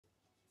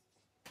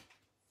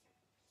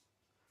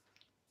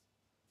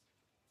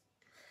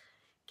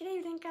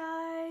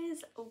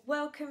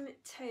welcome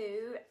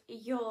to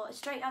your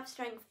Straight Up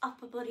Strength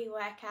upper body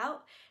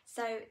workout.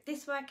 So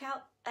this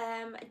workout,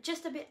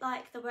 just a bit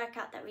like the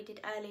workout that we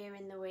did earlier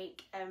in the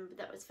week,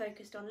 that was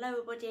focused on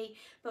lower body,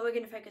 but we're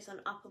going to focus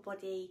on upper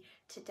body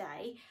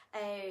today.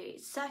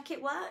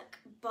 Circuit work,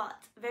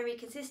 but very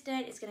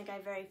consistent. It's going to go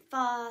very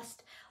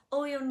fast.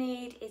 All you'll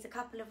need is a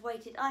couple of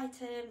weighted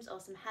items or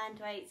some hand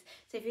weights.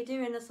 So if you're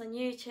doing this on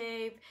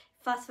YouTube,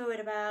 fast forward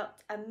about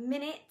a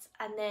minute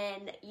and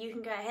then you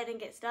can go ahead and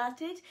get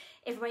started.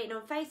 If you're waiting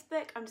on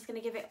Facebook, I'm just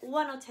going to give it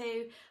 1 or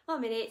 2 more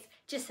minutes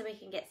just so we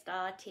can get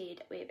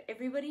started with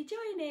everybody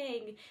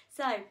joining.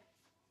 So,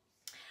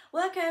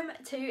 welcome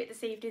to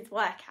this evening's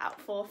workout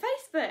for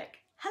Facebook.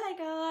 Hello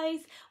guys,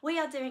 we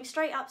are doing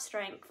Straight Up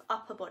Strength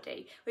upper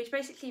body, which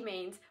basically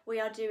means we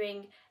are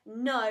doing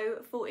no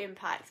full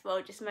impact.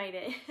 Well, just made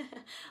it.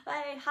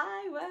 Hey,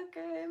 hi,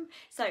 welcome.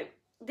 So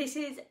this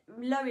is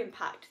low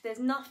impact. There's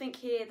nothing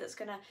here that's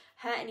going to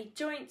hurt any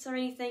joints or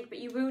anything, but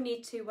you will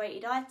need 2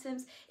 weighted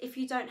items. If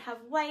you don't have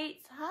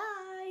weights,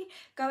 hi,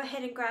 go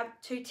ahead and grab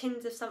 2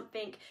 tins of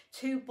something,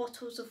 2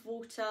 bottles of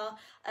water,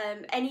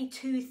 any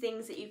 2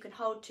 things that you can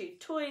hold, 2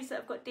 toys that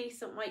have got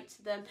decent weight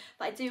to them.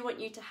 But I do want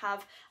you to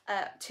have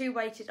 2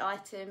 weighted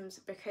items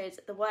because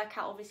the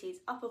workout obviously is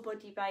upper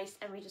body based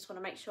and we just want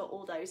to make sure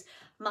all those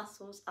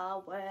muscles are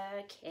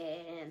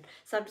working.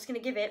 So I'm just going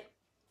to give it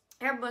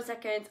a couple more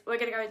seconds. We're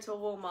going to go into a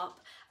warm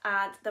up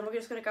and then we're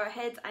just going to go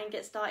ahead and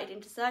get started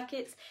into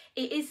circuits.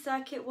 It is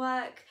circuit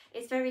work.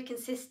 It's very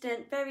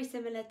consistent, very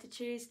similar to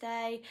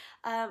Tuesday.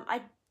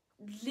 I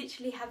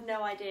literally have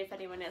no idea if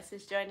anyone else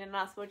is joining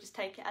us. We'll just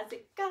take it as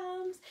it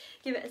comes.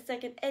 Give it a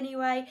second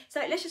anyway.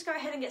 So let's just go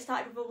ahead and get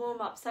started with a warm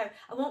up. So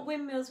I want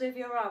windmills with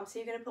your arms. So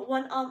you're going to put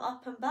one arm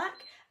up and back,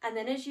 and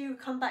then as you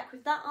come back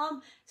with that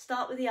arm,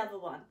 start with the other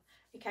one.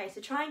 Okay,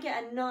 so try and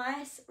get a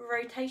nice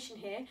rotation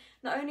here,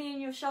 not only in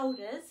your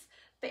shoulders,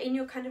 but in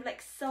your kind of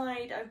like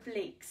side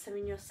obliques, so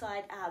in your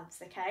side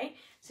abs, okay?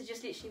 So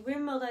just literally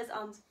windmill those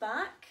arms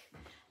back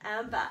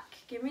and back.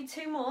 Give me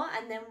 2 more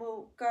and then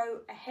we'll go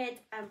ahead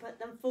and put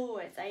them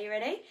forwards. Are you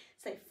ready?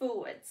 So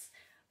forwards,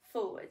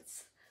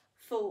 forwards,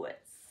 forwards.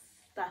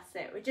 That's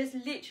it. We're just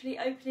literally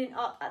opening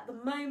up at the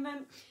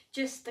moment,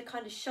 just the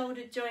kind of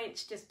shoulder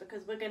joints, just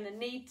because we're going to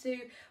need to.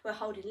 We're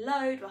holding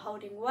load, we're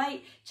holding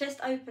weight. Chest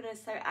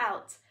openers, so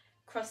out.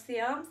 Cross the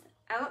arms,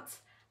 out,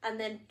 and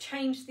then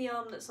change the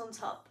arm that's on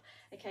top.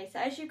 Okay, so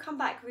as you come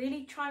back,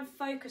 really try and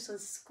focus on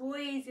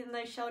squeezing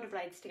those shoulder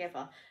blades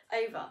together.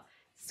 Over,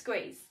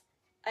 squeeze,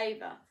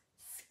 over,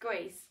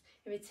 squeeze.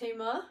 Give me 2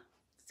 more.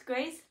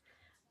 Squeeze,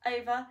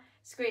 over,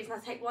 squeeze. Now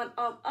take one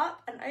arm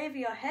up and over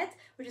your head.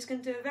 We're just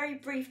going to do a very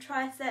brief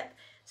tricep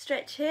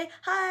stretch here.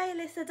 Hi,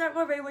 Alyssa, don't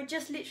worry, we're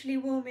just literally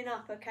warming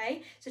up,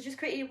 okay? So just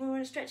quickly, we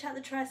want to stretch out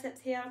the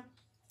triceps here.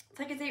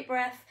 Take a deep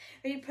breath,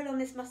 really pull on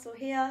this muscle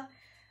here.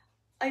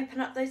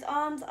 Open up those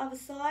arms, other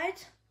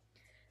side.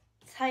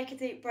 Take a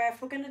deep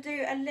breath. We're going to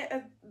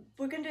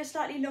do a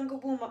slightly longer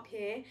warm up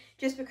here,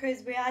 just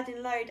because we're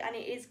adding load and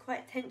it is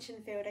quite tension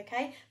filled,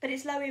 okay? But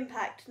it's low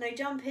impact, no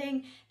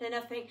jumping, no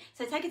nothing.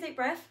 So take a deep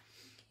breath.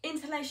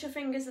 Interlace your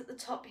fingers at the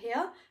top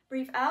here.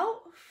 Breathe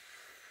out.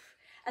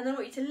 And then I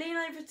want you to lean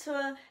over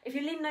to, if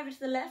you're leaning over to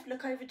the left,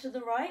 look over to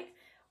the right.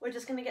 We're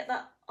just going to get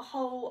that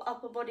whole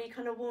upper body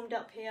kind of warmed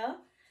up here.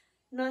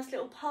 Nice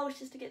little pulse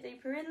just to get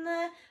deeper in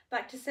there.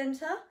 Back to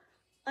centre.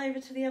 Over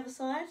to the other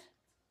side.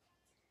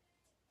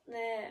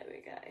 There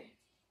we go.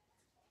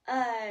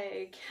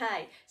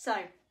 Okay, so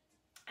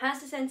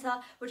hands to centre.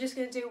 We're just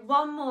going to do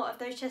 1 more of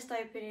those chest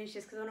openings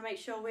just because I want to make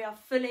sure we are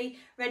fully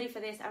ready for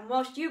this. And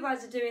whilst you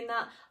guys are doing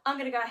that, I'm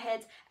going to go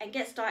ahead and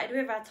get started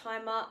with our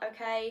timer,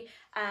 okay?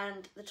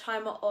 And the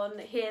timer on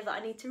here that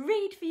I need to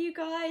read for you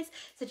guys.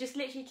 So just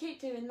literally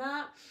keep doing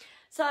that.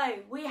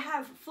 So we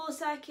have 4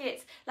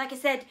 circuits. Like I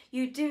said,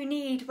 you do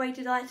need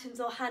weighted items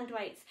or hand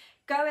weights.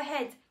 Go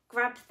ahead.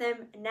 Grab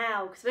them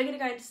now because we're going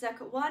to go into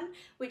circuit 1,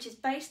 which is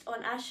based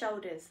on our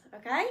shoulders,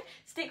 okay?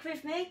 Stick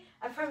with me.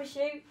 I promise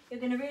you,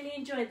 you're going to really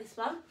enjoy this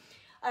one.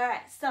 All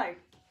right, so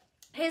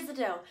here's the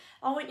deal.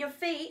 I want your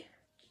feet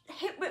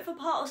hip width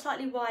apart or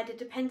slightly wider,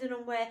 depending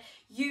on where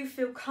you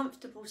feel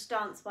comfortable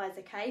stance-wise,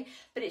 okay?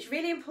 But it's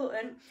really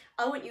important.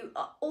 I want you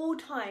at all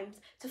times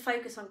to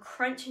focus on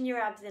crunching your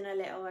abs in a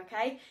little,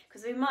 okay?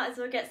 Because we might as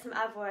well get some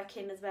ab work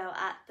in as well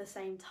at the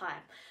same time.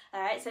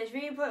 All right, so it's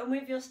really important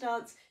with your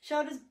stance.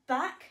 Shoulders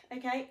back,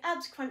 okay?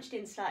 Abs crunched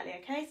in slightly,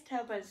 okay? So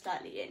tailbone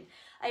slightly in.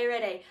 Are you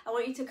ready? I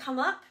want you to come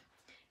up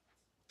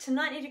to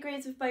 90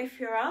 degrees with both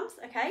your arms,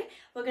 okay?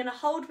 We're going to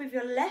hold with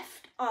your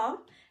left arm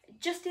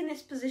just in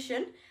this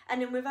position,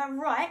 and then with our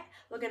right,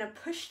 we're going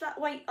to push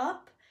that weight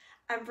up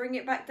and bring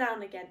it back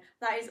down again.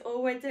 That is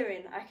all we're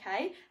doing,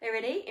 okay? Are you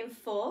ready? In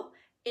 4,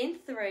 in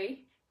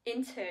 3,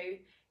 in 2,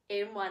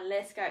 in 1.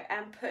 Let's go.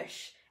 And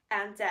push,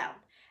 and down,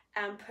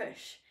 and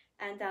push,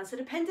 and down. So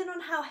depending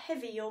on how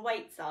heavy your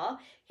weights are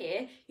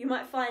here, you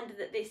might find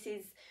that this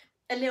is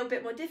a little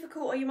bit more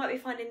difficult, or you might be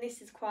finding this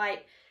is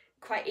quite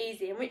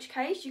easy, in which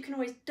case you can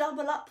always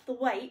double up the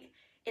weight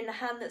in the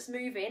hand that's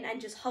moving and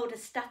just hold a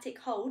static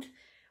hold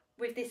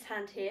with this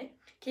hand here.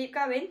 Keep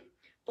going,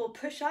 or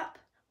push up,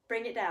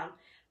 bring it down,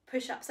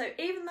 push up. So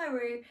even though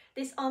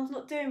this arm's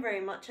not doing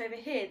very much over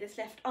here, this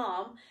left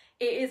arm,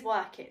 it is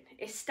working.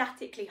 It's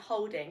statically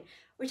holding,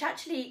 which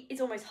actually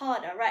is almost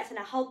harder, right? So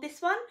now hold this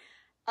one,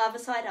 other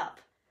side up.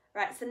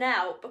 Right, so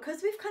now,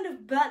 because we've kind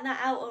of burnt that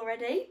out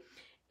already,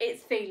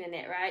 it's feeling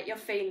it, right? You're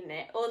feeling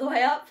it. All the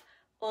way up,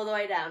 all the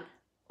way down,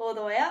 all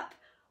the way up,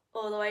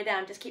 all the way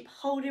down. Just keep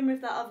holding with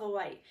that other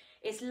weight.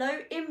 It's low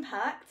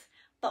impact,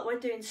 but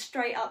we're doing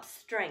straight up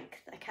strength,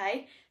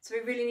 okay? So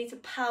we really need to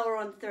power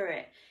on through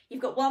it.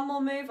 You've got one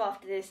more move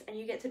after this and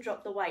you get to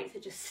drop the weight, so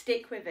just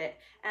stick with it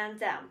and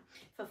down.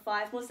 For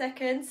 5 more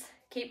seconds,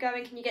 keep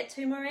going. Can you get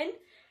 2 more in?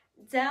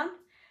 Down,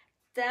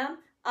 down,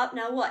 up.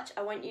 Now watch,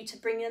 I want you to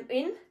bring them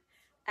in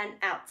and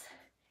out.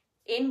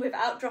 In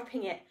without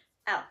dropping it,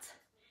 out.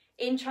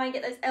 In, try and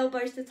get those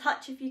elbows to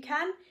touch if you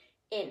can,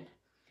 in.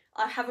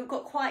 I haven't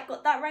quite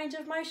got that range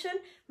of motion,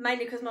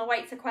 mainly because my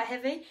weights are quite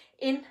heavy.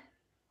 In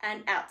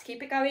and out,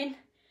 keep it going.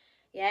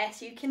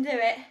 Yes, you can do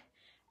it.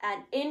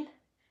 And in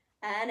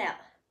and out,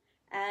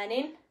 and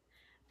in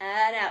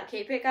and out.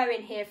 Keep it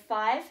going here.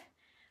 5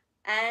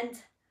 and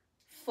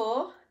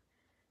 4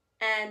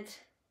 and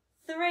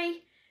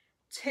 3,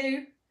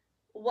 2,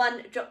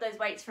 1. Drop those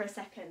weights for a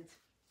second.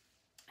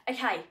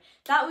 Okay,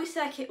 that was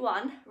circuit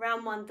 1,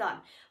 round 1 done.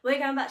 We're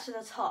going back to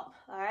the top,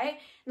 all right?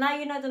 Now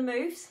you know the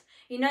moves.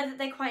 You know that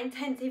they're quite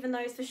intense, even though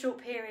it's for short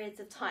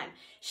periods of time.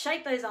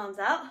 Shake those arms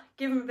out,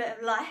 give them a bit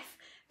of life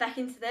back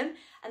into them,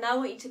 and now I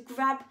want you to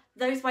grab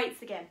those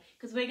weights again,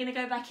 because we're gonna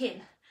go back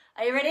in.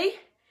 Are you ready?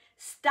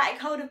 Static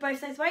hold of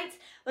both those weights.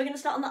 We're gonna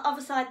start on the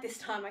other side this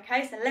time,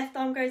 okay? So left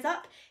arm goes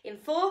up, in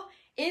 4,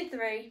 in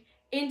 3,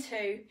 in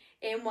 2,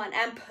 in 1,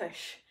 and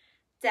push.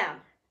 Down,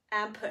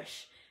 and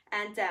push,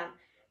 and down,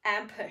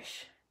 and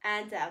push,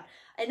 and down.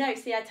 I know,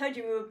 see, I told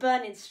you we were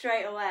burning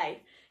straight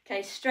away.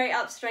 Okay, straight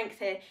up strength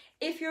here.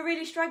 If you're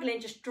really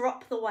struggling, just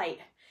drop the weight,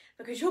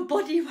 because your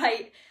body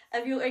weight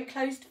of your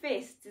enclosed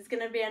fist is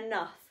going to be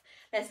enough.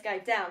 Let's go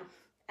down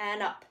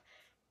and up,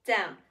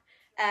 down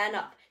and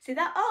up. See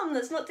that arm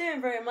that's not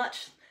doing very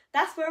much?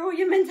 That's where all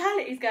your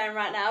mentality is going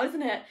right now,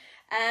 isn't it?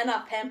 And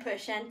up and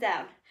push and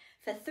down.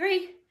 For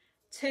 3,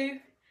 2,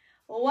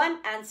 1,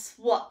 and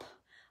swap.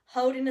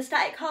 Holding the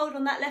static hold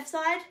on that left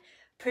side.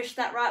 Push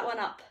that right one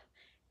up.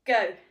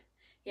 Go.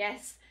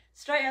 Yes.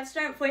 Straight up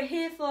strength. We're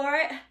here for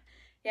it.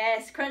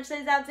 Yes. Crunch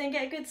those abs in.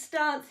 Get a good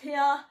stance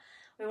here.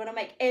 We want to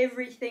make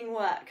everything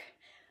work.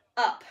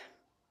 Up.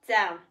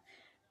 Down.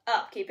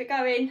 Up. Keep it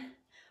going.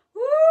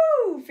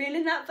 Woo!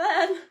 Feeling that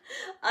burn?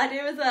 I do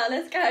as well.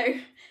 Let's go.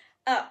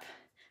 Up.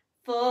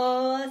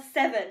 4,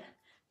 7,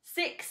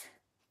 6,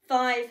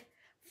 5,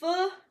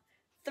 4,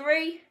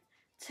 3,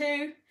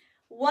 2,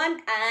 1,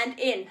 and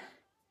in.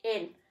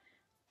 In.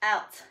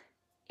 Out.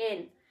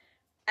 In,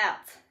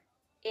 out,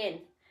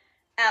 in,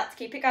 out.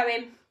 Keep it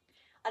going.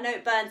 I know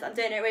it burns, I'm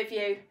doing it with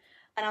you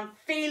and I'm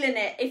feeling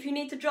it. If you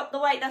need to drop the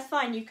weight, that's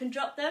fine. You can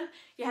drop them.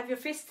 You have your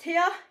fists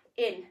here.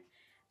 In,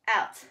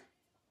 out,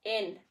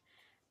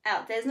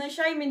 There's no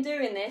shame in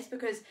doing this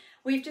because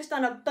we've just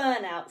done a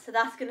burnout. So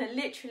that's going to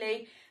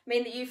literally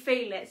mean that you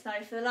feel it. So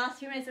for the last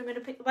few minutes, I'm going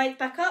to pick the weights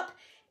back up.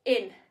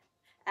 In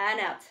and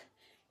out,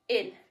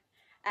 in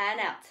and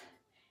out,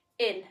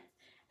 in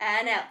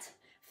and out.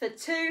 For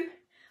 2,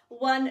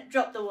 1,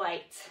 drop the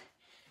weight.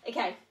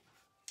 Okay,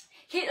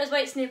 keep those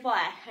weights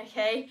nearby,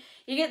 okay?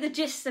 You get the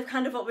gist of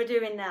kind of what we're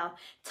doing now.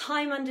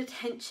 Time under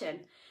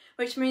tension,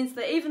 which means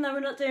that even though we're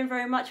not doing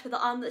very much with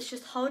the arm that's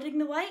just holding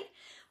the weight,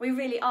 we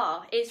really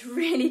are. It's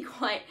really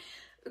quite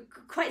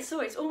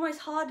sore. It's almost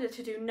harder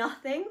to do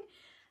nothing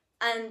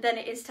and than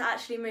it is to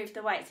actually move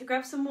the weight. So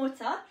grab some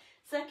water.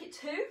 Circuit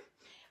 2,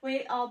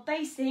 we are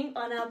basing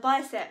on our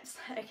biceps,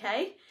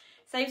 okay?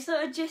 Same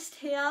sort of gist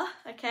here,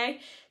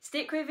 okay?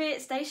 Stick with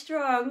it, stay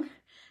strong,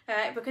 all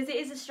right? Because it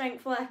is a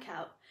strength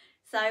workout.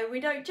 So we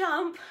don't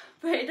jump,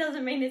 but it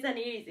doesn't mean it's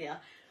any easier.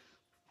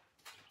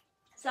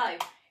 So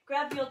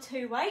grab your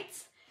 2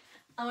 weights.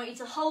 I want you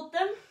to hold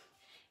them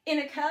in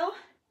a curl,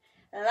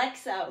 like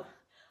so.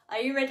 Are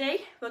you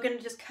ready? We're gonna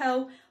just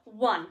curl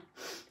 1,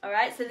 all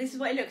right? So this is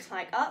what it looks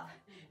like, up.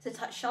 So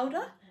touch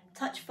shoulder,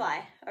 touch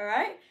thigh, all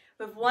right?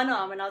 With one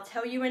arm, and I'll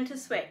tell you when to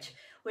switch.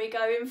 We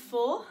go in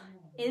 4,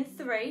 in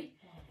 3,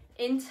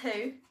 in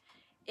 2,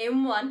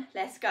 in 1,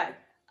 let's go.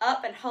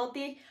 Up and hold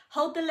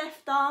the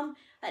left arm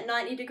at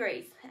 90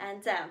 degrees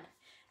and down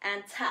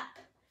and tap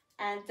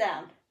and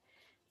down,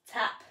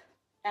 tap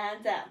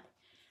and down,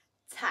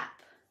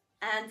 tap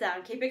and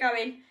down. Keep it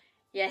going.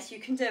 Yes, you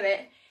can do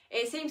it.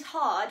 It seems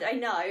hard, I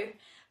know,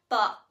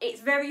 but it's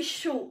very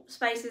short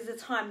spaces of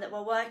time that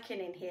we're working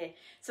in here.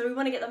 So we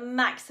want to get the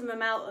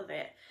maximum out of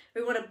it.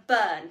 We want to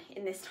burn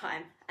in this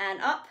time.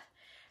 And up,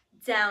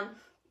 down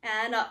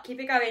and up. Keep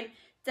it going.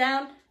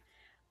 Down,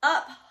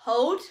 up,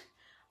 hold,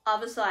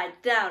 other side,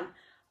 down,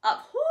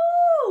 up,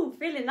 whoo,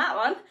 feeling that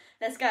one.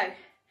 Let's go,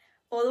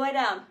 all the way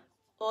down,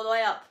 all the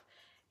way up.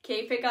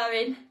 Keep it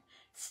going,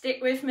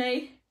 stick with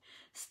me,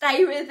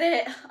 stay with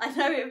it. I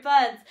know it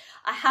burns.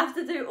 I have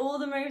to do all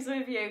the moves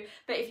with you,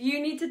 but if you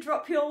need to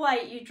drop your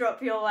weight, you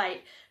drop your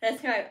weight.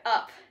 Let's go,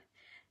 up,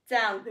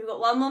 down. We've got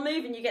one more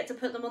move and you get to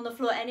put them on the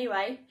floor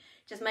anyway.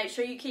 Just make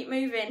sure you keep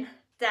moving.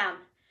 Down,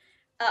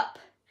 up,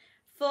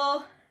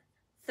 4,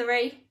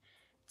 3,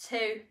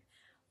 2,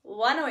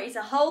 1. I want you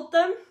to hold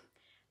them,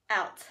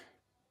 out,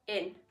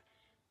 in,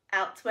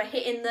 out. We're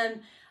hitting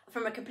them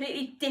from a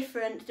completely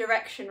different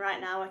direction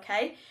right now,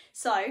 okay?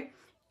 So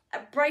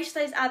brace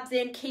those abs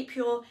in, keep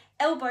your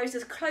elbows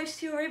as close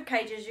to your rib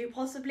cage as you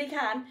possibly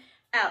can.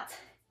 Out,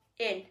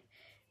 in,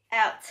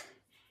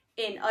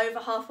 over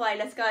halfway,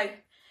 let's go.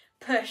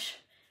 Push,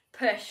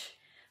 push,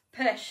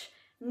 push.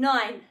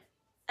 9,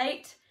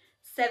 8,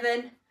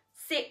 7,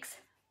 6,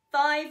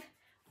 5,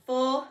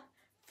 4,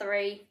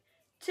 3,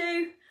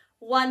 2,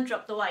 1.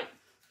 Drop the weight.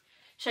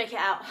 Shake it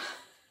out.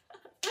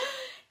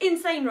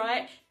 Insane,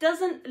 right?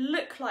 Doesn't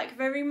look like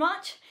very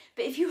much,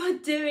 but if you are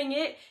doing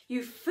it,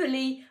 you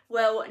fully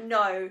well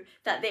know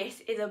that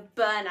this is a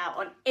burnout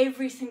on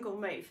every single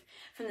move.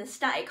 From the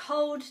static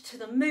hold to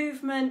the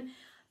movement,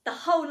 the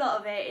whole lot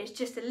of it is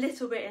just a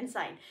little bit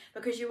insane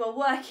because you are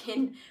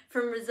working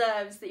from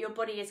reserves that your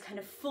body is kind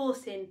of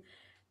forcing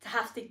to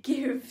have to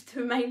give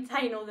to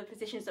maintain all the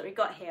positions that we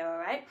got here, all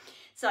right?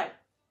 So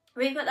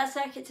we've got that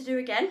circuit to do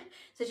again.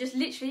 So just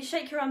literally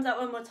shake your arms out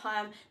one more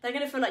time. They're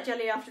gonna feel like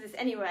jelly after this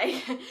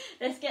anyway.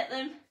 Let's get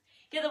them,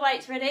 get the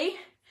weights ready.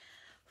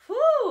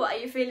 Woo, are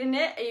you feeling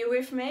it? Are you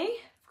with me?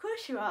 Of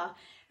course you are.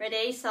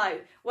 Ready? So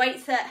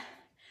weights at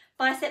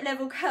bicep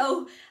level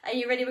curl. Are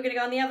you ready? We're gonna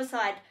go on the other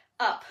side.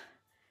 Up,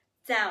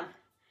 down,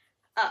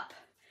 up,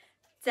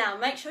 down.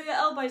 Make sure your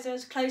elbows are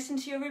as close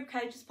into your rib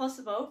cage as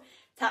possible.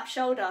 Tap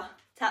shoulder,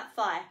 tap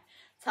thigh,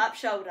 tap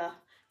shoulder,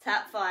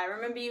 tap thigh.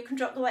 Remember, you can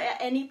drop the weight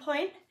at any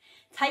point.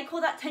 Take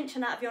all that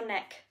tension out of your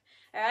neck.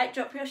 All right,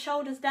 drop your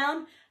shoulders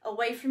down,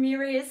 away from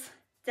your ears,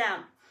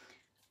 down,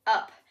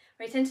 up.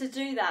 We tend to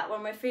do that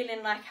when we're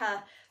feeling like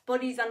our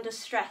body's under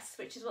stress,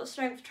 which is what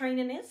strength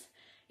training is.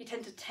 You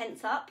tend to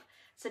tense up.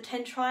 So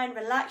try and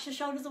relax your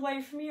shoulders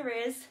away from your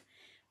ears,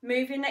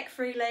 move your neck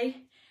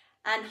freely,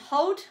 and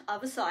hold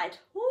other side.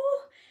 Woo,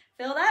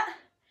 feel that?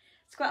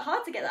 It's quite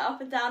hard to get that up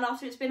and down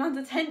after it's been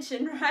under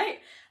tension, right?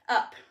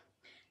 Up,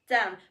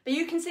 down. But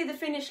you can see the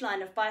finish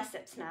line of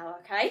biceps now,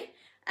 okay?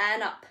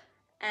 And up,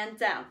 and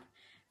down,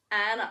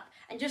 and up.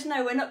 And just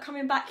know we're not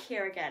coming back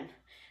here again.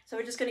 So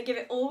we're just gonna give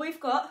it all we've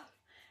got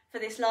for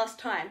this last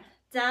time.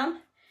 Down,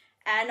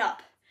 and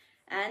up,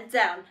 and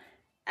down,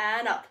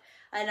 and up.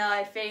 I know,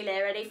 I feel it.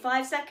 Ready?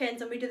 5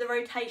 seconds, and we do the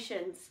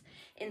rotations.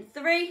 In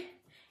 3,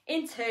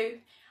 in 2,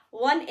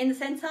 1 in the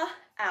center,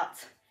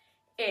 out,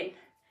 in,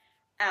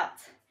 out,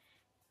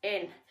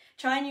 in.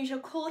 Try and use your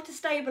core to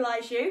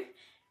stabilize you.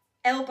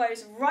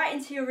 Elbows right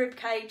into your rib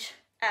cage,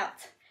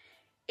 out,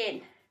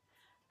 in,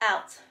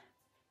 out,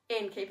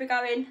 in. Keep it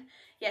going.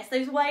 Yes,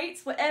 those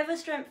weights, whatever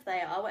strength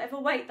they are, whatever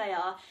weight they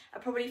are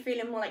probably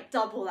feeling more like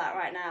double that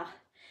right now.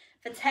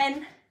 For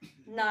 10,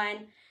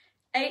 9,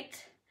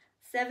 8,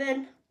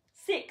 7,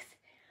 6,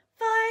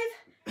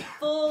 5,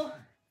 4,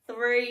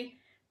 3,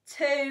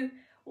 2,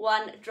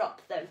 1.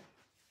 Drop them.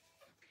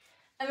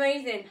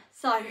 Amazing.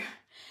 So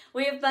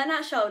we have burnt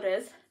our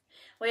shoulders.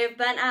 We have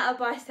burnt out our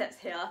biceps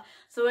here.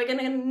 So we're going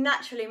to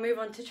naturally move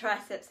on to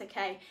triceps,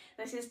 okay?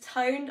 This is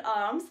toned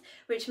arms,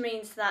 which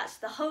means that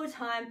the whole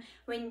time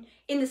when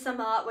in the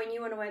summer, when you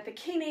want to wear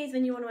bikinis,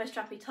 when you want to wear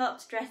strappy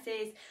tops,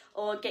 dresses,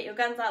 or get your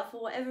guns out for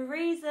whatever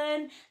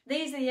reason,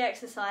 these are the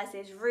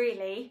exercises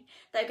really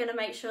that are going to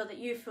make sure that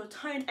you feel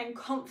toned and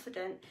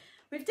confident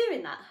with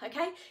doing that,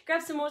 okay?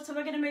 Grab some water.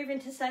 We're going to move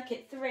into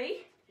circuit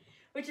 3,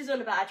 which is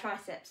all about our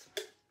triceps.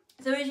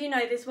 So as you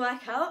know, this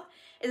workout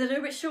is a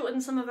little bit shorter than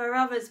some of our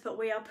others, but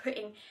we are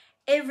putting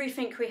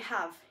everything we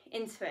have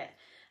into it,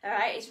 all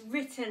right? It's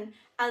written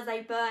as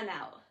a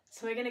burnout.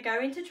 So we're gonna go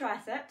into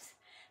triceps,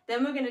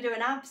 then we're gonna do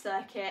an ab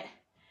circuit,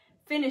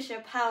 finish a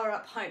power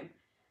up home.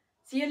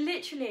 So you're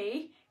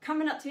literally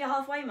coming up to your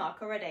halfway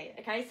mark already,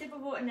 okay? Sip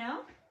of water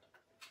now.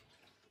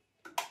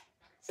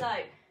 So,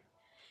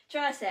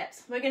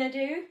 triceps, we're gonna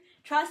do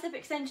tricep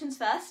extensions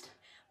first.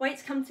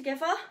 Weights come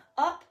together,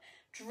 up,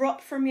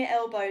 drop from your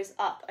elbows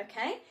up,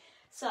 okay?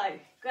 So,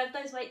 grab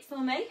those weights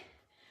for me,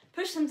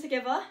 push them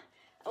together.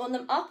 I want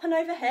them up and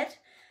overhead.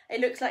 It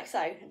looks like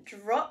so.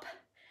 Drop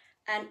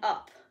and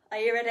up. Are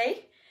you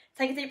ready?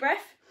 Take a deep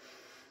breath.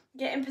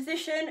 Get in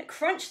position.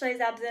 Crunch those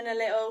abs in a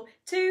little.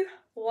 2,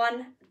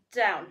 1,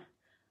 down,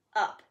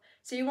 up.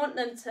 So you want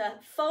them to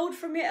fold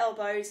from your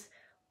elbows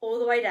all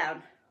the way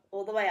down,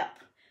 all the way up,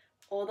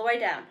 all the way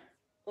down,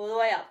 all the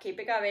way up. Keep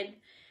it going.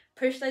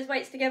 Push those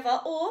weights together.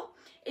 Or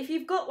if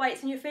you've got weights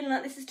and you're feeling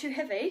like this is too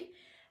heavy,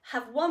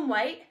 have one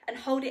weight and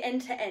hold it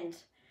end to end.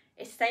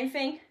 It's the same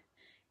thing.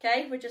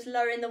 Okay, we're just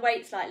lowering the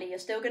weight slightly. You're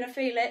still going to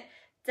feel it.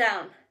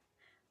 Down,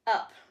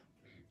 up,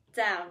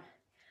 down,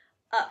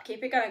 up.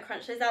 Keep it going.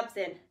 Crunch those abs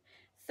in.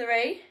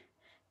 3,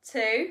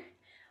 2,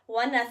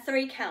 1. Now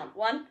 3 count.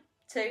 1,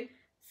 2,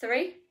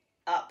 3,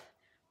 up.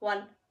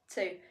 1,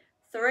 2,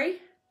 3,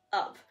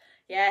 up.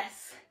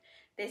 Yes,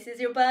 this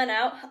is your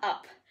burnout,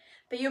 up.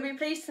 But you'll be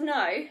pleased to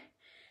know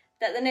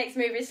that the next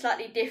move is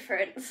slightly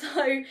different.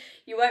 So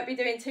you won't be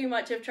doing too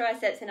much of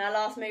triceps in our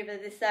last move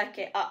of this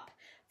circuit. Up.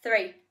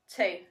 3,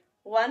 2,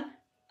 1,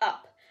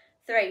 up.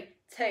 3,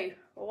 2,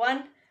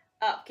 1,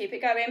 up. Keep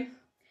it going.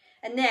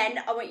 And then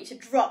I want you to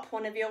drop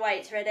one of your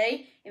weights.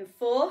 Ready? In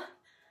 4,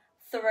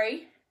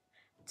 3,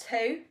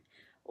 2,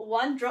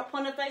 1. Drop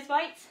one of those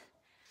weights.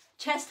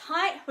 Chest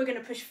height, we're going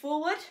to push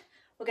forward.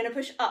 We're going to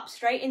push up,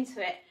 straight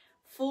into it.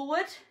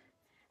 Forward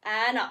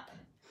and up.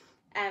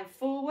 And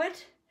forward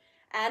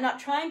and up.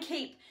 Try and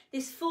keep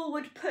this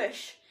forward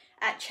push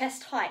at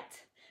chest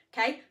height.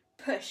 Okay?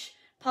 Push.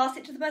 Pass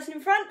it to the person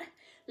in front.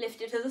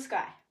 Lift it to the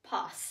sky.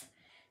 Pass.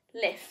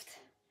 Lift.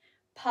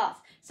 Pass.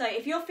 So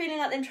if you're feeling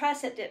like them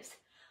tricep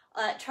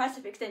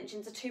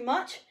extensions are too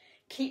much,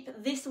 keep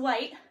this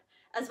weight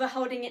as we're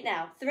holding it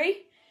now. 3,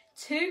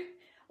 2,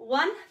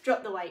 1,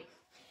 drop the weight.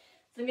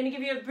 So I'm going to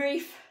give you a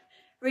brief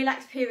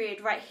relax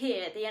period right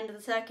here at the end of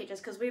the circuit,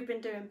 just because we've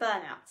been doing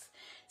burnouts.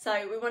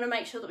 So we want to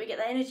make sure that we get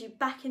the energy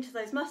back into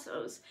those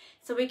muscles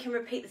so we can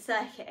repeat the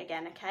circuit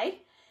again, okay?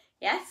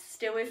 Yes,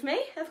 still with me?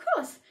 Of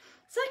course.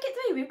 Circuit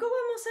 3, we've got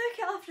one more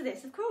circuit after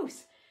this, of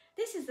course.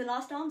 This is the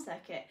last arm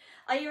circuit.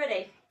 Are you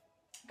ready?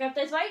 Grab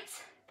those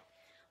weights,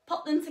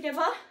 pop them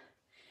together,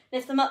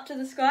 lift them up to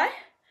the sky.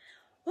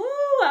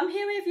 Ooh, I'm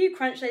here with you.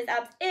 Crunch those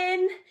abs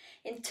in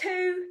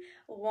 2,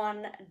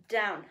 1,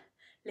 down.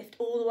 Lift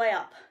all the way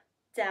up,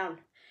 down.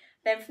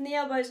 Bend from the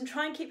elbows and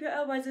try and keep your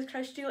elbows as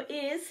close to your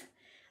ears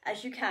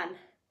as you can.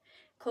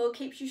 Core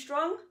keeps you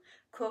strong,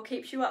 core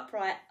keeps you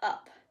upright.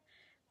 Up,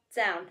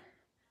 down,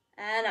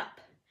 and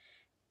up,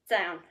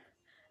 down,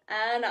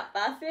 and up.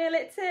 I feel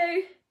it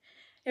too.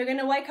 You're going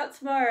to wake up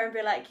tomorrow and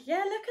be like,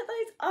 yeah, look at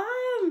those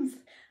arms.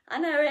 I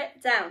know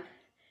it. Down,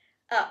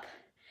 up.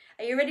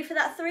 Are you ready for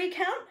that 3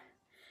 count?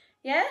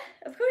 Yeah,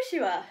 of course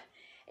you are.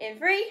 In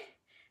 3,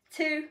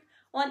 2,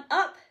 1,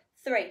 up.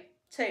 3,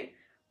 2,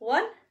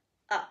 1,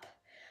 up.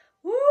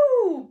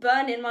 Woo,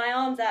 burning my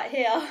arms out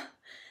here.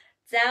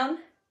 Down,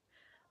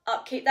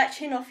 up. Keep that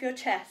chin off your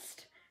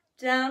chest.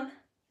 Down,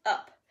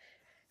 up.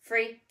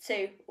 3,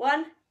 2,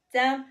 1,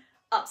 down,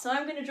 up. So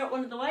I'm going to drop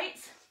one of the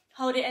weights.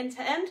 Hold it end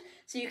to end.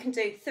 So you can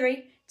do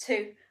 3,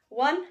 2,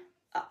 1,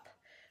 up.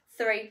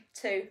 3,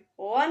 2,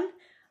 1,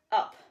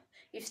 up.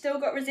 You've still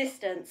got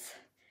resistance.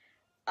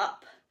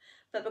 Up.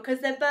 But because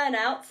they're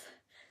burnouts,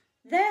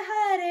 they're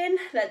hurting.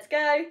 Let's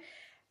go.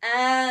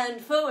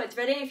 And forwards.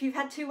 Ready? If you've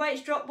had 2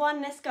 weights, drop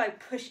one. Let's go.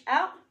 Push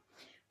out,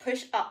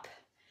 push up,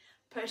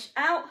 push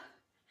out,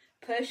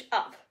 push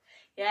up.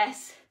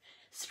 Yes.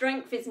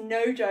 Strength is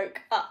no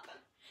joke. Up.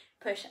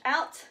 Push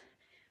out,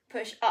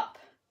 push up.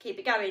 Keep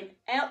it going.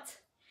 Out,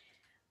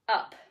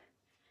 up,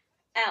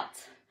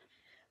 out,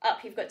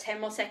 up. You've got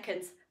 10 more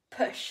seconds.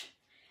 Push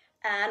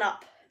and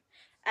up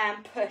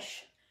and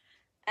push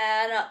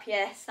and up.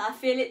 Yes, I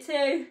feel it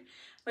too.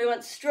 We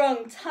want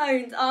strong,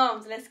 toned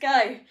arms. Let's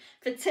go.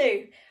 For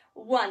 2,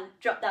 1,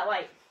 drop that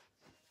weight.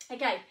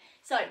 Okay,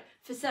 so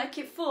for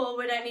circuit 4,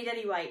 we don't need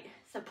any weight.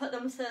 So put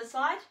them to the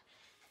side.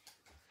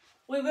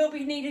 We will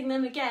be needing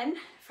them again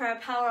for our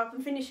power up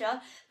and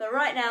finisher, but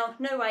right now,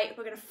 no weight.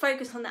 We're going to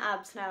focus on the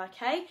abs now,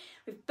 okay?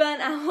 We've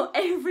burnt out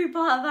every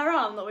part of our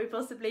arm that we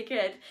possibly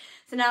could.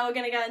 So now we're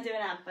going to go and do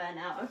an ab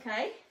burnout,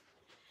 okay?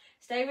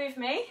 Stay with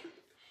me.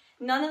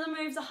 None of the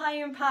moves are high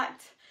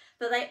impact,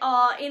 but they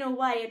are in a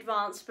way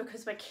advanced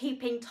because we're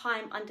keeping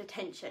time under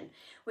tension.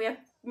 We are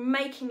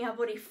making our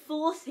body,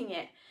 forcing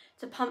it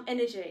to pump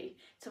energy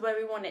to where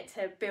we want it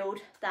to build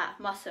that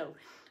muscle.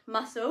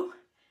 Muscle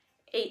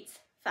eats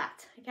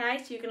fat,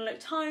 okay? So you're going to look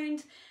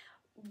toned,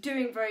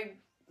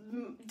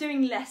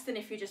 doing less than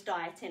if you're just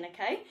dieting,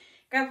 okay?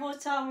 Grab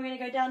water, we're going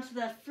to go down to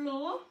the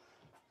floor.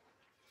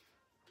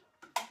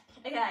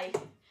 Okay,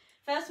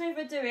 first move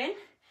we're doing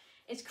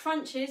is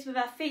crunches with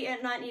our feet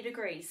at 90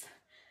 degrees,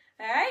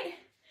 all right?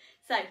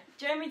 So,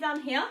 join me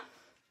down here.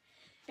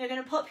 You're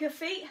going to pop your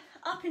feet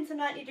up into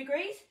 90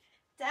 degrees,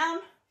 down,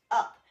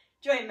 up.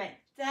 Join me.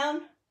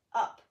 Down,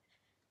 up,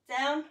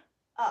 down,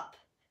 up,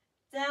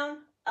 down,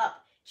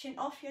 up. Chin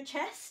off your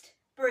chest.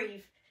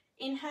 Breathe.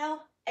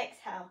 Inhale,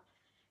 exhale.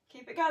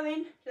 Keep it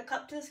going. Look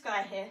up to the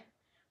sky here.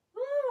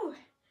 Woo!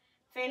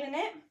 Feeling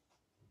it?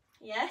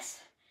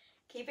 Yes.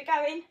 Keep it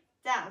going.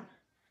 Down,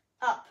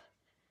 up,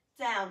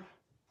 down,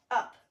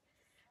 up.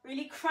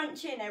 Really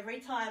crunch in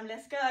every time.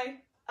 Let's go.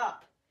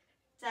 Up,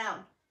 down,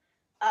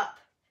 up.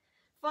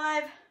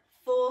 5,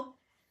 4,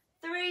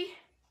 3,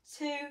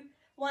 2,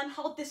 1.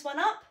 Hold this one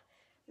up.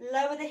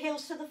 Lower the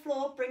heels to the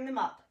floor. Bring them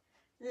up.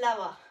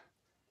 Lower,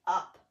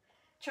 up.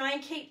 Try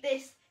and keep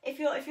this. If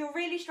you're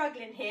really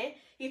struggling here,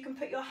 you can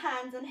put your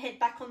hands and head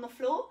back on the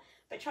floor,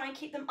 but try and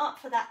keep them up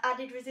for that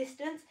added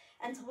resistance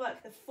and to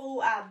work the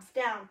full abs.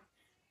 Down,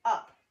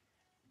 up,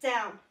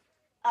 down,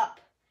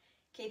 up.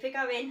 Keep it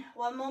going.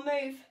 One more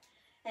move.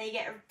 And you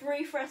get a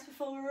brief rest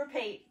before we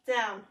repeat.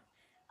 Down,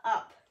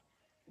 up,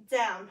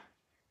 down,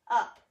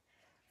 up.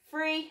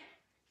 3,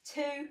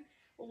 2,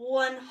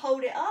 1.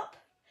 Hold it up.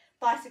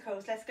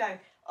 Bicycles. Let's go.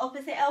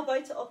 Opposite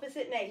elbow to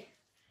opposite knee.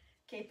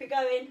 Keep it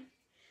going.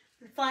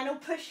 Final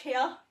push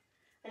here.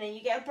 And then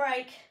you get a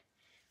break.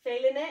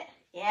 Feeling it?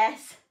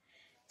 Yes.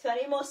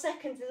 20 more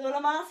seconds is all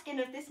I'm asking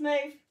of this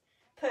move.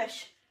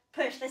 Push,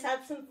 push. Let's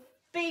add some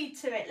speed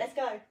to it. Let's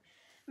go.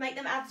 Make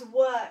them abs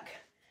work.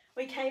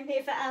 We came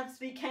here for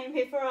abs, we came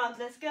here for arms.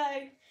 Let's go.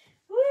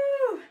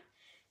 Woo!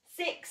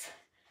 6,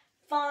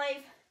 5,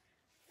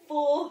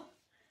 4,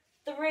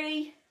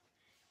 3,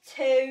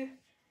 2,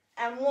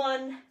 and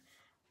 1.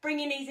 Bring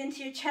your knees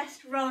into your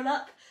chest, roll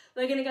up.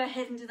 We're going to go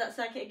ahead and do that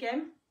circuit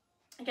again.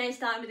 Okay,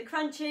 starting with the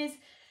crunches,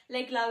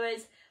 leg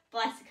lowers,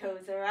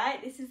 bicycles, all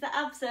right? This is the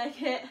ab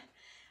circuit.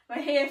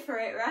 We're here for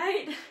it,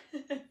 right?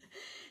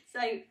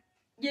 So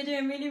you're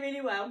doing really,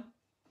 really well.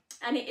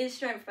 And it is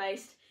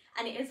strength-based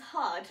and it is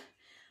hard.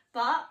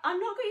 But I'm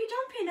not got you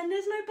jumping and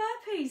there's no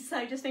burpees.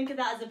 So just think of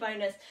that as a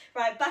bonus.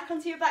 Right, back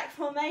onto your back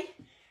for me.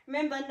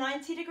 Remember,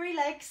 90-degree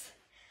legs.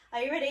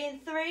 Are you ready? In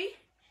 3,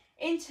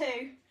 in 2,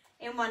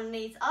 in 1.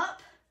 Knees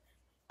up,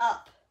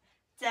 up,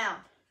 down,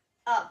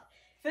 up.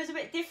 Feels a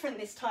bit different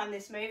this time,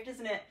 this move,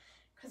 doesn't it?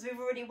 Because we've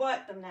already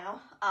worked them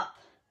now. Up.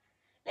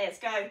 Let's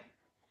go.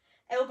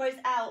 Elbows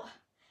out.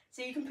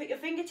 So you can put your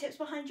fingertips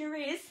behind your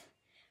ears.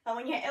 And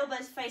when your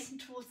elbows facing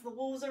towards the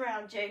walls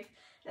around you.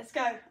 Let's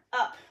go.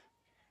 Up,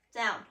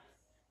 down,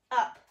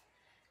 up,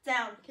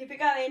 down. Keep it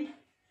going.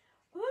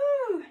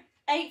 Woo!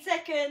 8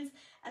 seconds.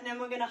 And then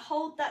we're going to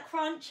hold that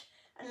crunch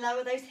and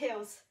lower those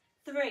heels.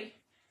 3,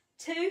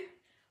 2,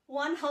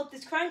 1. Hold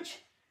this crunch.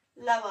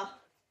 Lower,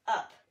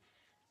 up,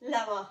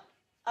 lower,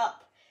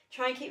 up.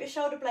 Try and keep your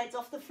shoulder blades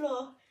off the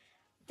floor.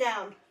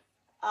 Down,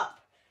 up.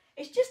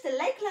 It's just a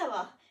leg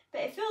lower,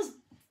 but it feels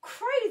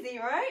crazy,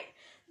 right?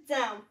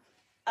 Down,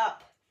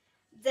 up,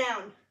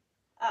 down,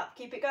 up.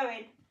 Keep it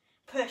going.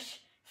 Push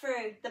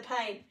through the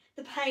pain.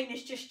 The pain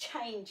is just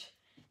change.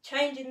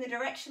 Change in the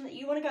direction that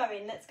you want to go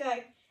in. Let's go.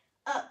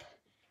 Up.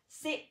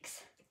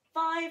 6,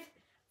 5,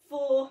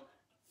 4,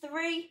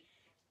 3,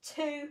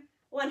 2,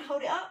 1.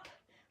 Hold it up.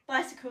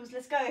 Bicycles.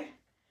 Let's go.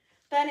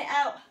 Burn it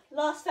out.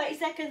 Last 30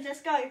 seconds.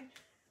 Let's go.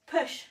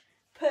 Push,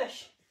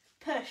 push,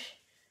 push.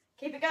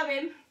 Keep it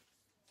going.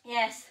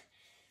 Yes.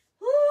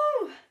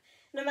 Woo!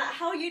 No matter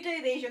how you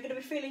do these, you're going to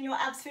be feeling your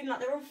abs feeling like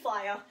they're on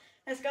fire.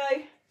 Let's go.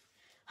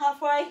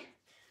 Halfway.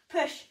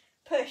 Push,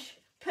 push,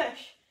 push.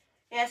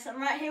 Yes, I'm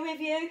right here with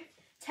you.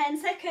 10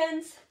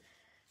 seconds.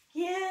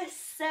 Yes.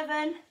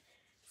 7,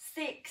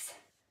 6,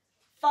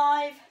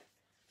 5,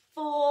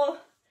 4,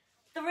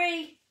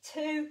 3,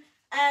 2,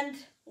 and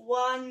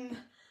 1.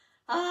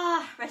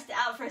 Rest it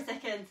out for a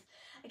second.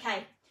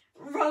 Okay,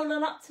 roll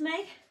on up to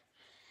me.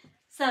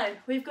 So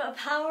we've got a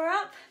power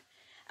up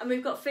and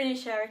we've got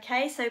finisher,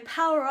 okay? So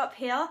power up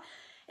here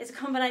is a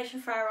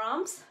combination for our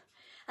arms,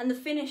 and the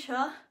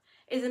finisher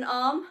is an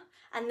arm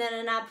and then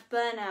an ab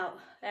burnout,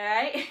 all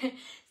right?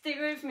 Stick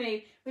with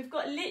me. We've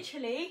got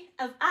literally,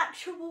 of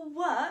actual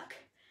work,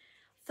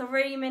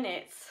 3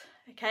 minutes,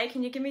 okay?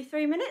 Can you give me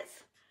 3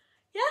 minutes?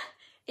 Yeah?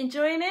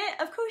 Enjoying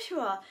it? Of course you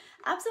are.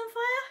 Abs on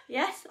fire?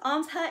 Yes.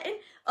 Arms hurting?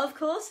 Of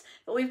course.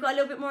 But we've got a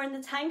little bit more in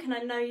the tank and I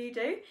know you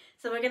do.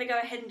 So we're going to go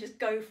ahead and just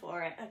go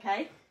for it,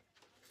 okay?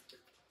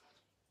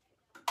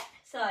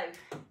 So,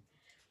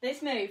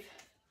 this move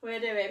we're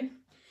going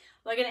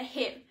to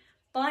hit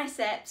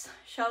biceps,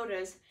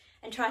 shoulders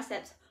and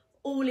triceps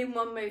all in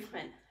one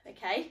movement,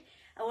 okay?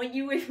 I want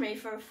you with me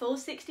for a full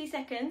 60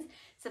 seconds,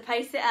 so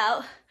pace it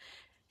out.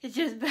 We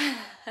just burnt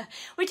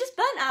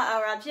out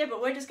our abs, yeah,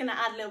 but we're just going to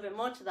add a little bit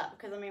more to that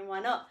because, I mean,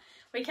 why not?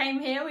 We came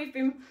here, we've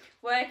been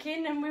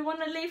working and we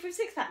want to leave with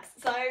 6 packs.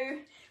 So,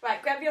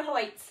 right, grab your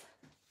weights.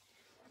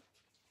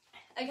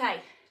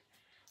 Okay,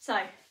 so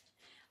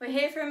we're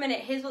here for a minute.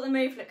 Here's what the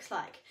move looks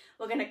like.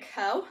 We're going to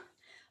curl,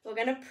 we're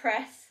going to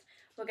press,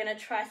 we're going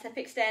to tricep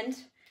extend,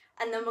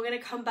 and then we're going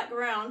to come back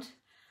around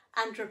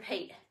and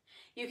repeat.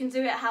 You can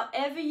do it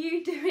however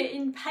you do it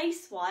in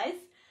pace-wise,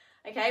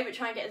 okay, but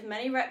try and get as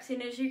many reps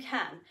in as you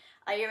can.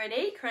 Are you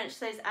ready? Crunch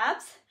those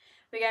abs.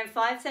 We're going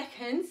 5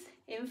 seconds.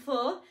 In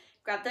 4,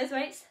 grab those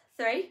weights.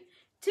 3,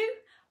 2,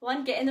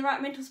 1. Get in the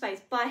right mental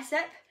space.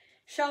 Bicep,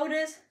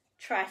 shoulders,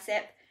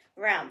 tricep,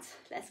 round.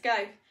 Let's go.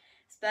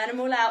 Let's burn them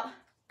all out.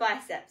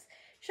 Biceps,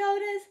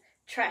 shoulders,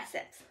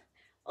 triceps,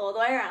 all the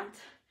way around.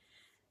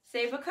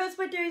 See, because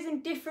we're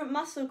using different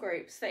muscle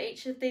groups for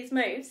each of these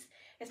moves,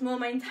 it's more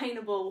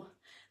maintainable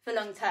for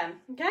long term,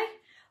 okay?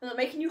 I'm not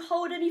making you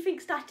hold anything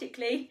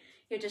statically.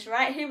 You're just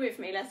right here with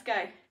me. Let's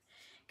go.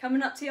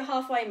 Coming up to your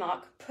halfway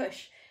mark.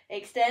 Push,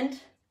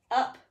 extend,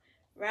 up,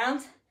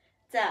 round,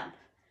 down,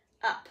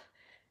 up,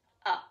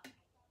 up,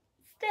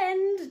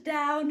 extend,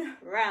 down,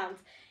 round.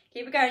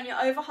 Keep it going.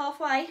 You're over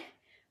halfway.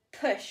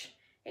 Push,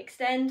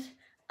 extend,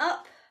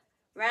 up,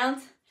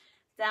 round,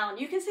 down.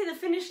 You can see the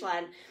finish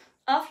line.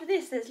 After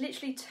this, there's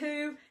literally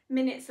 2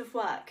 minutes of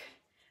work,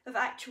 of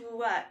actual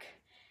work.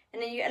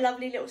 And then you get a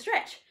lovely little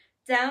stretch.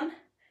 Down,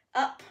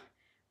 up,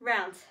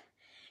 round.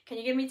 Can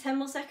you give me 10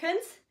 more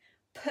seconds?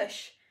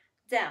 Push,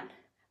 down,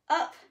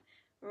 up,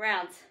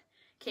 round.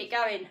 Keep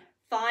going.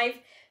 5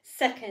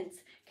 seconds.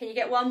 Can you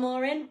get one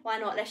more in? Why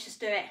not? Let's just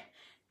do it.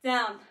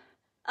 Down,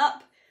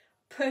 up,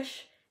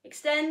 push,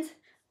 extend,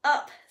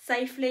 up,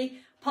 safely.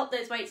 Pop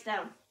those weights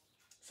down.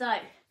 So,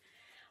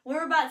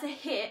 we're about to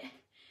hit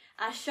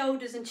our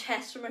shoulders and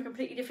chest from a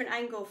completely different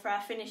angle for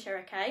our finisher,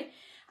 okay?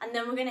 and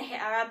then we're going to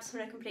hit our abs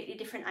from a completely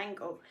different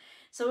angle.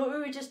 So what we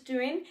were just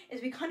doing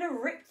is we kind of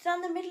ripped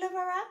down the middle of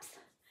our abs.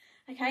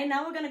 Okay,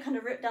 now we're going to kind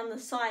of rip down the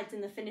sides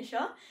in the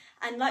finisher,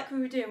 and like we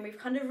were doing, we've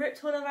kind of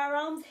ripped all of our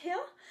arms here,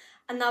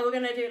 and now we're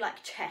going to do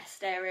like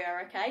chest area,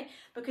 okay,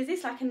 because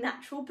it's like a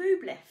natural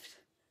boob lift.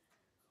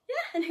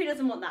 Yeah, and who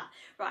doesn't want that?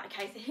 Right,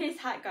 okay, so here's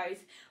how it goes.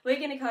 We're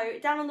going to go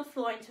down on the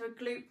floor into a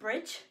glute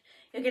bridge.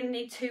 You're going to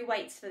need 2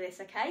 weights for this,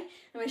 okay? I'm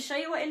going to show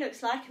you what it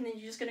looks like, and then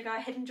you're just going to go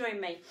ahead and join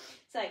me.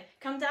 So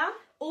come down,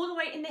 all the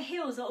way in the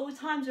heels at all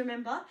times,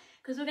 remember,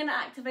 because we're going to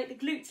activate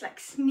the glutes like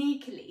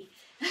sneakily.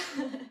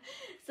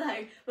 So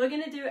we're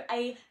going to do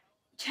a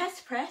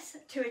chest press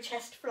to a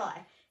chest fly.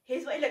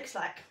 Here's what it looks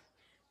like.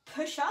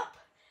 Push up,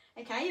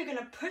 okay? You're going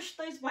to push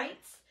those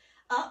weights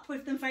up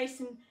with them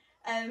facing,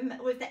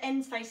 with the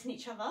ends facing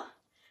each other,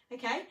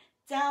 okay?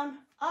 Down,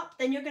 up,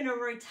 then you're going to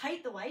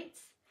rotate the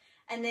weights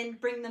and then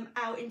bring them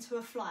out into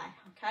a fly,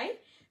 okay?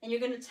 Then you're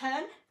going to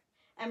turn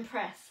and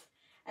press,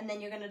 and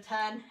then you're going to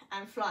turn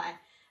and fly.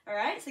 All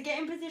right, so get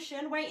in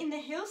position, weight in the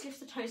heels, lift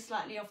the toes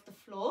slightly off the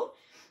floor.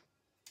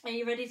 Are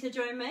you ready to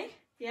join me?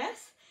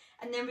 Yes?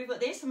 And then we've got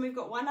this, and we've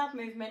got 1 ab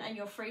movement, and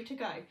you're free to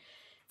go.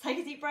 Take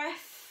a deep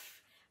breath,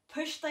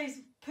 push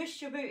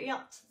your booty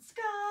up to the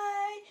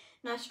sky.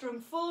 Nice strong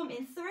form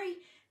in 3,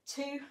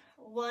 2,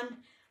 1,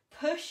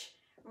 push,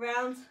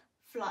 round,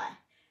 fly.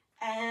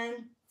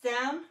 And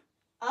down,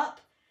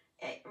 up,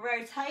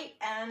 rotate,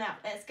 and out.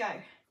 Let's go.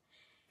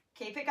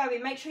 Keep it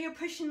going. Make sure you're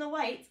pushing the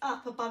weights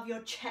up above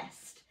your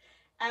chest.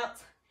 Out,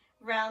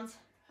 round,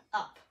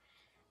 up.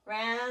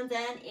 Round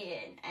and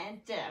in,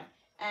 and down,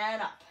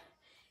 and up.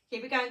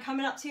 Keep it going,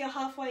 coming up to your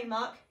halfway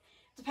mark.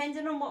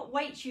 Depending on what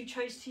weights you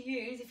chose to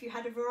use, if you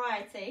had a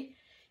variety,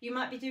 you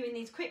might be doing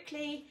these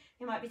quickly,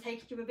 it might be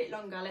taking you a bit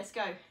longer. Let's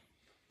go.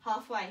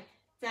 Halfway,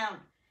 down,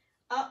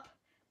 up,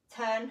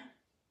 turn,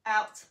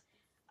 out,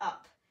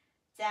 up,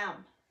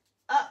 down,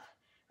 up,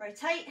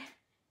 rotate,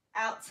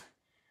 out,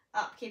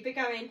 up. Keep it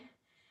going.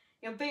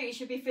 Your booty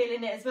should be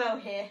feeling it as well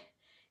here.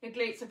 Your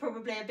glutes are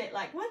probably a bit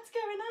like, what's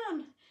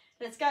going on?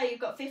 Let's go, you've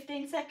got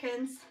 15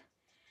 seconds.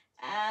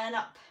 And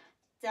up,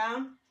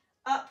 down,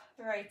 up,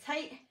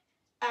 rotate,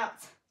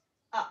 out,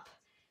 up,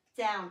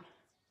 down,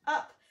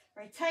 up,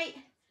 rotate,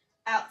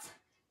 out,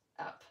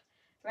 up,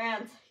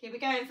 round. Keep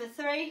it going for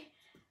 3,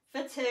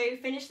 for 2,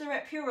 finish the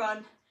rep you're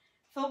on,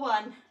 for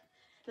 1,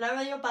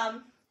 lower your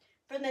bum,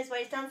 bring those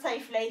weights down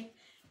safely,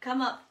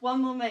 come up,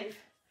 1 more move,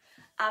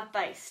 ab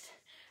based,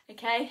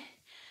 okay?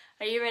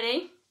 Are you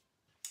ready?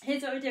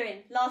 Here's what we're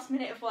doing, last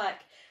minute of work.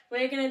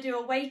 We're going to do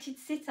a weighted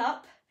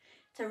sit-up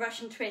to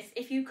Russian twist.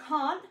 If you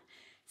can't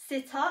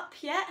sit up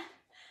yet,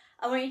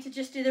 I want you to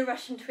just do the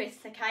Russian twist,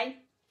 okay?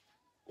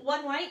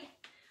 1 weight,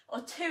 or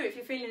 2 if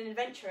you're feeling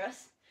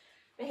adventurous.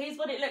 But here's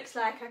what it looks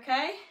like,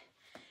 okay?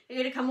 You're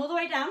going to come all the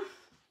way down.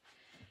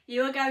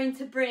 You are going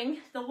to bring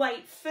the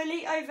weight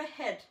fully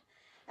overhead,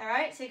 all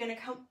right? So you're going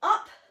to come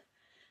up,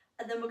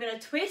 and then we're going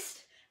to twist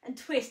and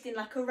twist in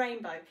like a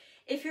rainbow.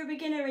 If you're a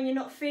beginner and you're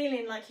not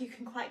feeling like you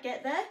can quite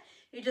get there,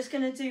 you're just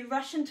going to do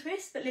Russian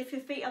twist, but lift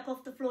your feet up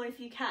off the floor if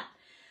you can,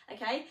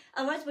 okay?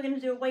 Otherwise, we're going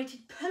to do a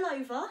weighted pull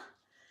over,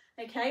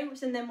 okay?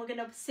 And then we're going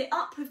to sit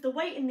up with the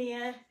weight in the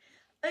air,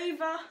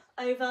 over,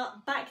 over,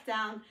 back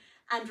down,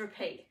 and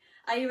repeat.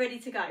 Are you ready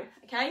to go,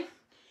 okay?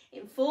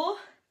 In 4,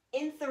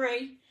 in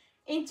 3,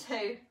 in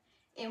 2,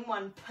 in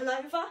 1. Pull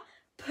over,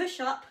 push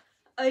up,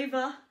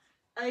 over,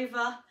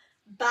 over,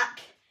 back,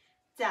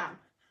 down.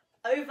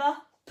 Over,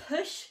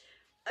 push,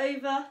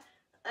 over,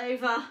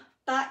 over,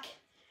 back,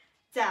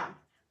 down.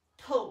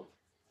 Pull,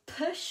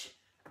 push,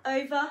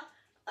 over,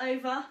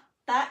 over,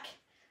 back,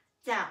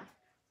 down.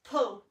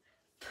 Pull,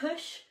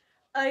 push,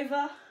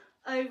 over,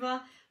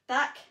 over,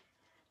 back,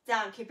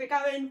 down. Keep it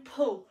going.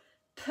 Pull,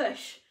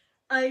 push,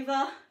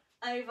 over,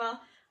 over,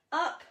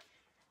 up,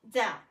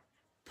 down.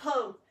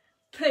 Pull,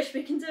 push.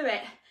 We can do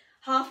it.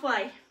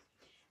 Halfway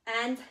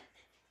and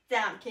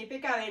down. Keep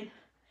it going.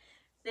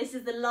 This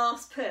is the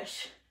last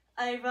push.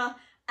 Over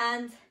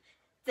and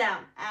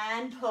down,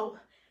 and pull,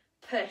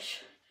 push.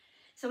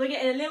 So we're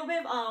getting a little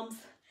bit of arms,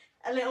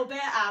 a little bit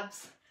of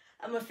abs,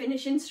 and we're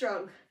finishing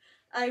strong.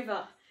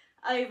 Over,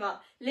 over,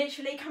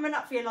 literally coming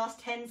up for your last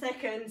 10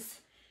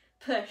 seconds.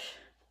 Push,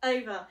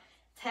 over,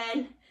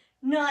 10,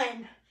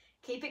 9,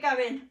 keep it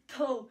going.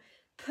 Pull,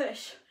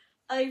 push,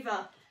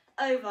 over,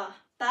 over,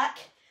 back,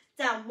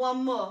 down.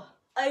 1 more,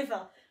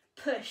 over,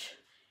 push,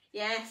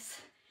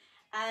 yes,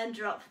 and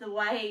drop the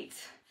weight.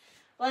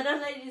 Well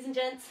done, ladies and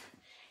gents.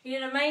 You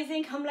did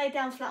amazing. Come lay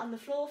down flat on the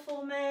floor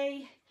for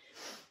me.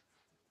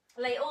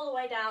 Lay all the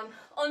way down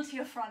onto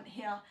your front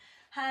here.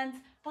 Hands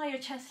by your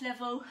chest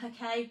level,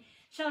 okay?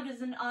 Shoulders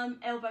and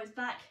elbows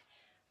back.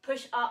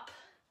 Push up.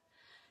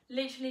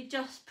 Literally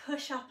just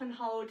push up and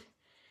hold.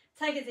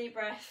 Take a deep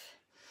breath.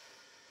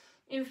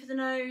 In through the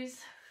nose,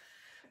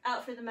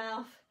 out through the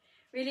mouth.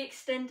 Really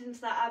extend into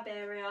that ab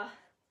area.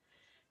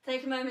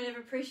 Take a moment of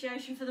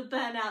appreciation for the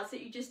burnouts that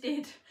you just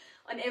did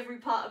on every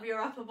part of your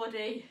upper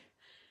body.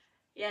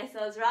 Yes,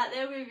 I was right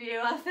there with you,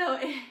 I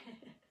felt it.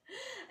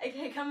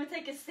 Okay, come and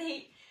take a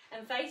seat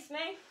and face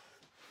me.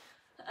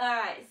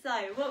 Alright,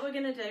 so what we're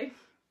going to do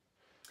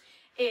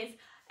is,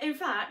 in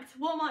fact,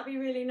 what might be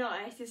really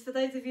nice is for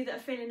those of you that are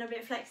feeling a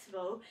bit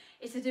flexible,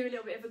 is to do a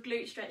little bit of a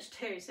glute stretch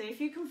too. So if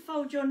you can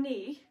fold your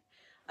knee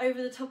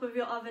over the top of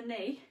your other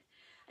knee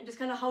and just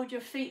kind of hold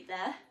your feet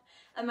there,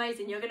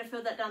 amazing. You're going to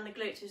feel that down the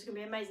glutes, which is going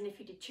to be amazing if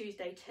you did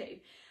Tuesday too.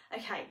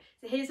 Okay,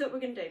 so here's what we're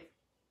going to do.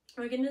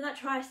 We're going to do that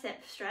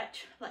tricep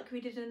stretch like we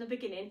did in the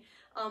beginning.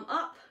 Arm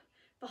up,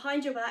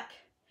 behind your back,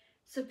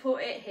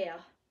 support it here.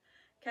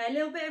 Okay, a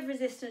little bit of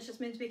resistance just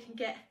means we can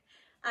get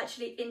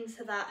actually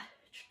into that,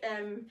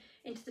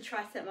 into the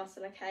tricep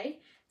muscle, okay?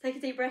 Take a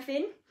deep breath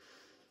in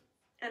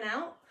and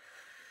out.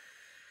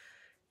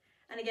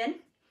 And again,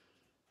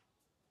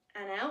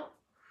 and out.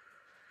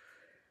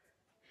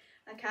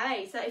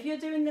 Okay, so if you're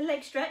doing the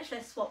leg stretch,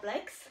 let's swap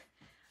legs.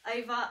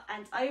 Over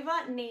and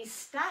over, knees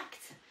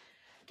stacked.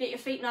 Get your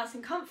feet nice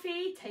and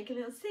comfy, take a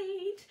little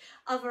seat.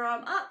 Other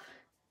arm up,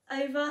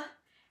 over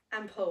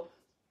and pull.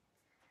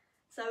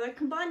 So we're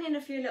combining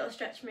a few little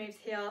stretch moves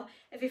here.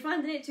 If you're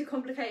finding it too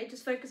complicated,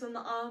 just focus on the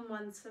arm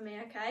ones for me,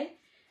 okay?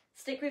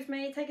 Stick with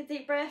me, take a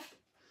deep breath.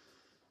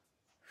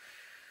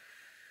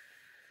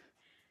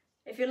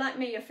 If you're like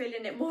me, you're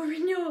feeling it more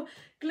in your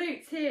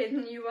glutes here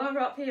than you are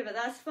up here, but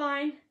that's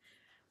fine.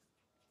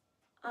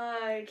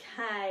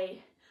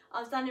 Okay,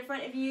 I'll stand in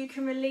front of you, you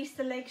can release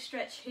the leg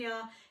stretch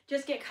here.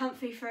 Just get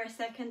comfy for a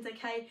second,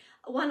 okay?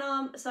 One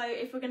arm, so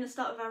if we're going to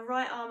start with our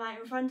right arm out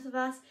in front of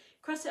us,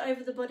 cross it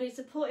over the body,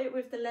 support it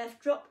with the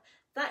left, drop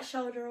that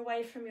shoulder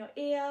away from your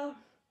ear.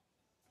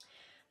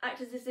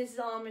 Act as if this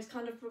arm is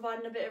kind of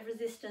providing a bit of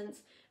resistance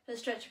for the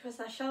stretch across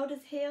our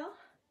shoulders here.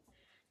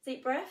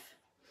 Deep breath.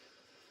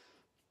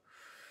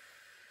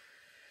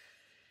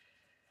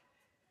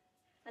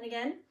 And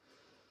again.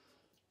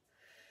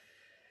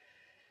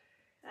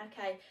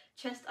 Okay,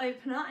 chest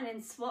opener and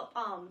then swap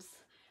arms.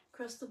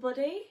 Across the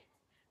body,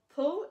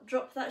 pull,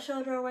 drop that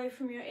shoulder away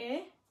from your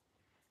ear.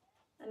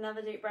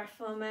 Another deep breath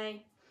for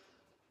me.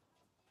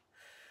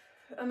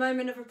 A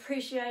moment of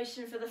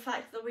appreciation for the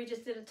fact that we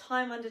just did a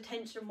time under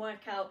tension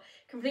workout,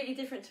 completely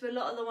different to a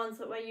lot of the ones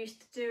that we're used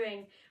to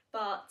doing,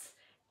 but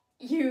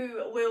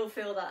you will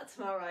feel that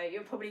tomorrow.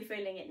 You're probably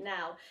feeling it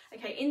now.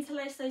 Okay,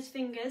 interlace those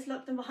fingers,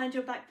 lock them behind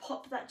your back,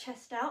 pop that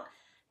chest out,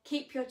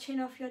 keep your chin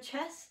off your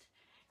chest.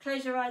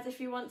 Close your eyes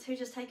if you want to,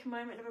 just take a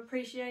moment of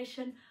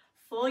appreciation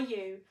for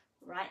you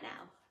right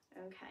now.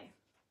 Okay.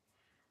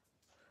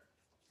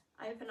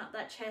 Open up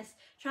that chest.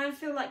 Try and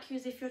feel like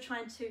as if you're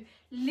trying to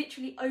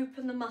literally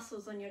open the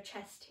muscles on your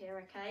chest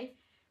here, okay?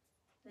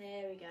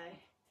 There we go.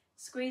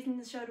 Squeezing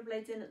the shoulder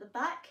blades in at the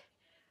back.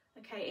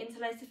 Okay,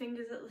 interlace the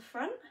fingers at the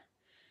front.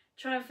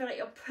 Try and feel like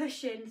you're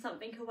pushing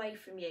something away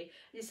from you.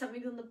 There's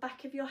something on the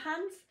back of your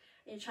hands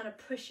and you're trying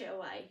to push it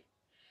away.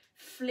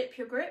 Flip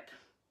your grip.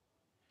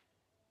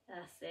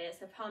 That's it,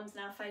 so palms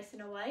now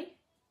facing away.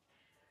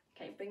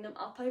 Okay, bring them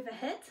up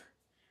overhead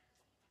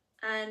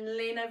and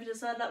lean over to the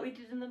side like we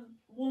did in the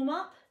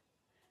warm-up.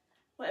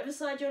 Whatever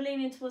side you're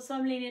leaning towards, so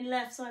I'm leaning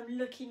left, so I'm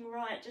looking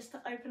right, just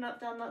to open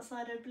up down that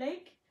side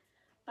oblique.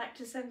 Back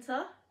to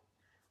centre,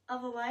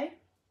 other way.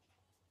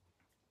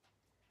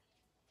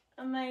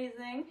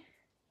 Amazing.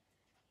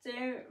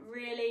 Doing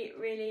really,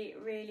 really,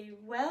 really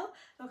well.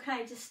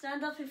 Okay, just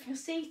stand up if you're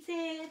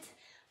seated.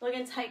 We're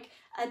going to take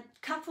a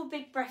couple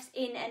big breaths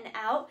in and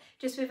out,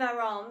 just with our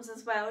arms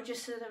as well,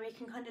 just so that we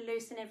can kind of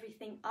loosen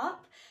everything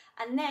up.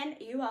 And then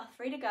you are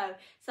free to go.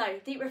 So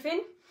deep breath in,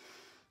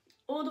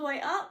 all the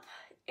way up,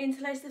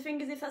 interlace the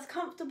fingers if that's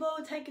comfortable,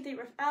 take a deep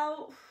breath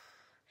out,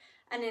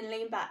 and then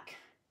lean back.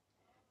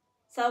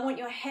 So I want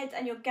your head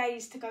and your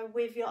gaze to go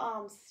with your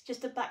arms,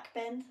 just a back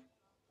bend.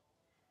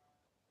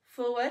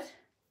 Forward,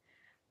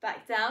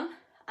 back down,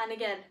 and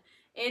again,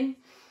 in.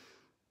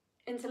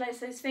 Interlace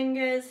those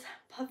fingers,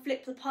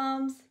 flip the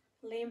palms,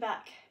 lean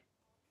back,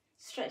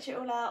 stretch it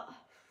all out.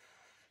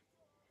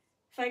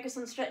 Focus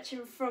on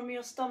stretching from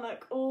your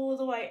stomach all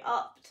the way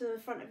up to the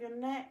front of your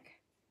neck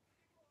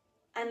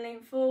and lean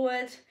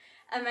forward.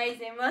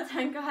 Amazing, well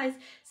done guys.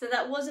 So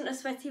that wasn't a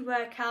sweaty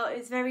workout, it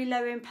was very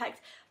low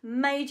impact,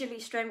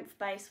 majorly strength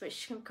based,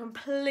 which is a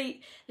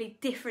completely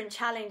different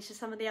challenge to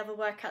some of the other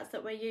workouts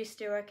that we're used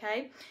to,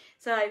 okay?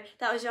 So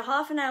that was your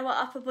half an hour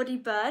upper body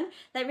burn.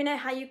 Let me know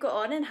how you got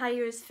on and how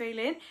you was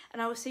feeling,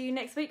 and I will see you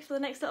next week for the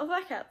next lot of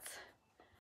workouts.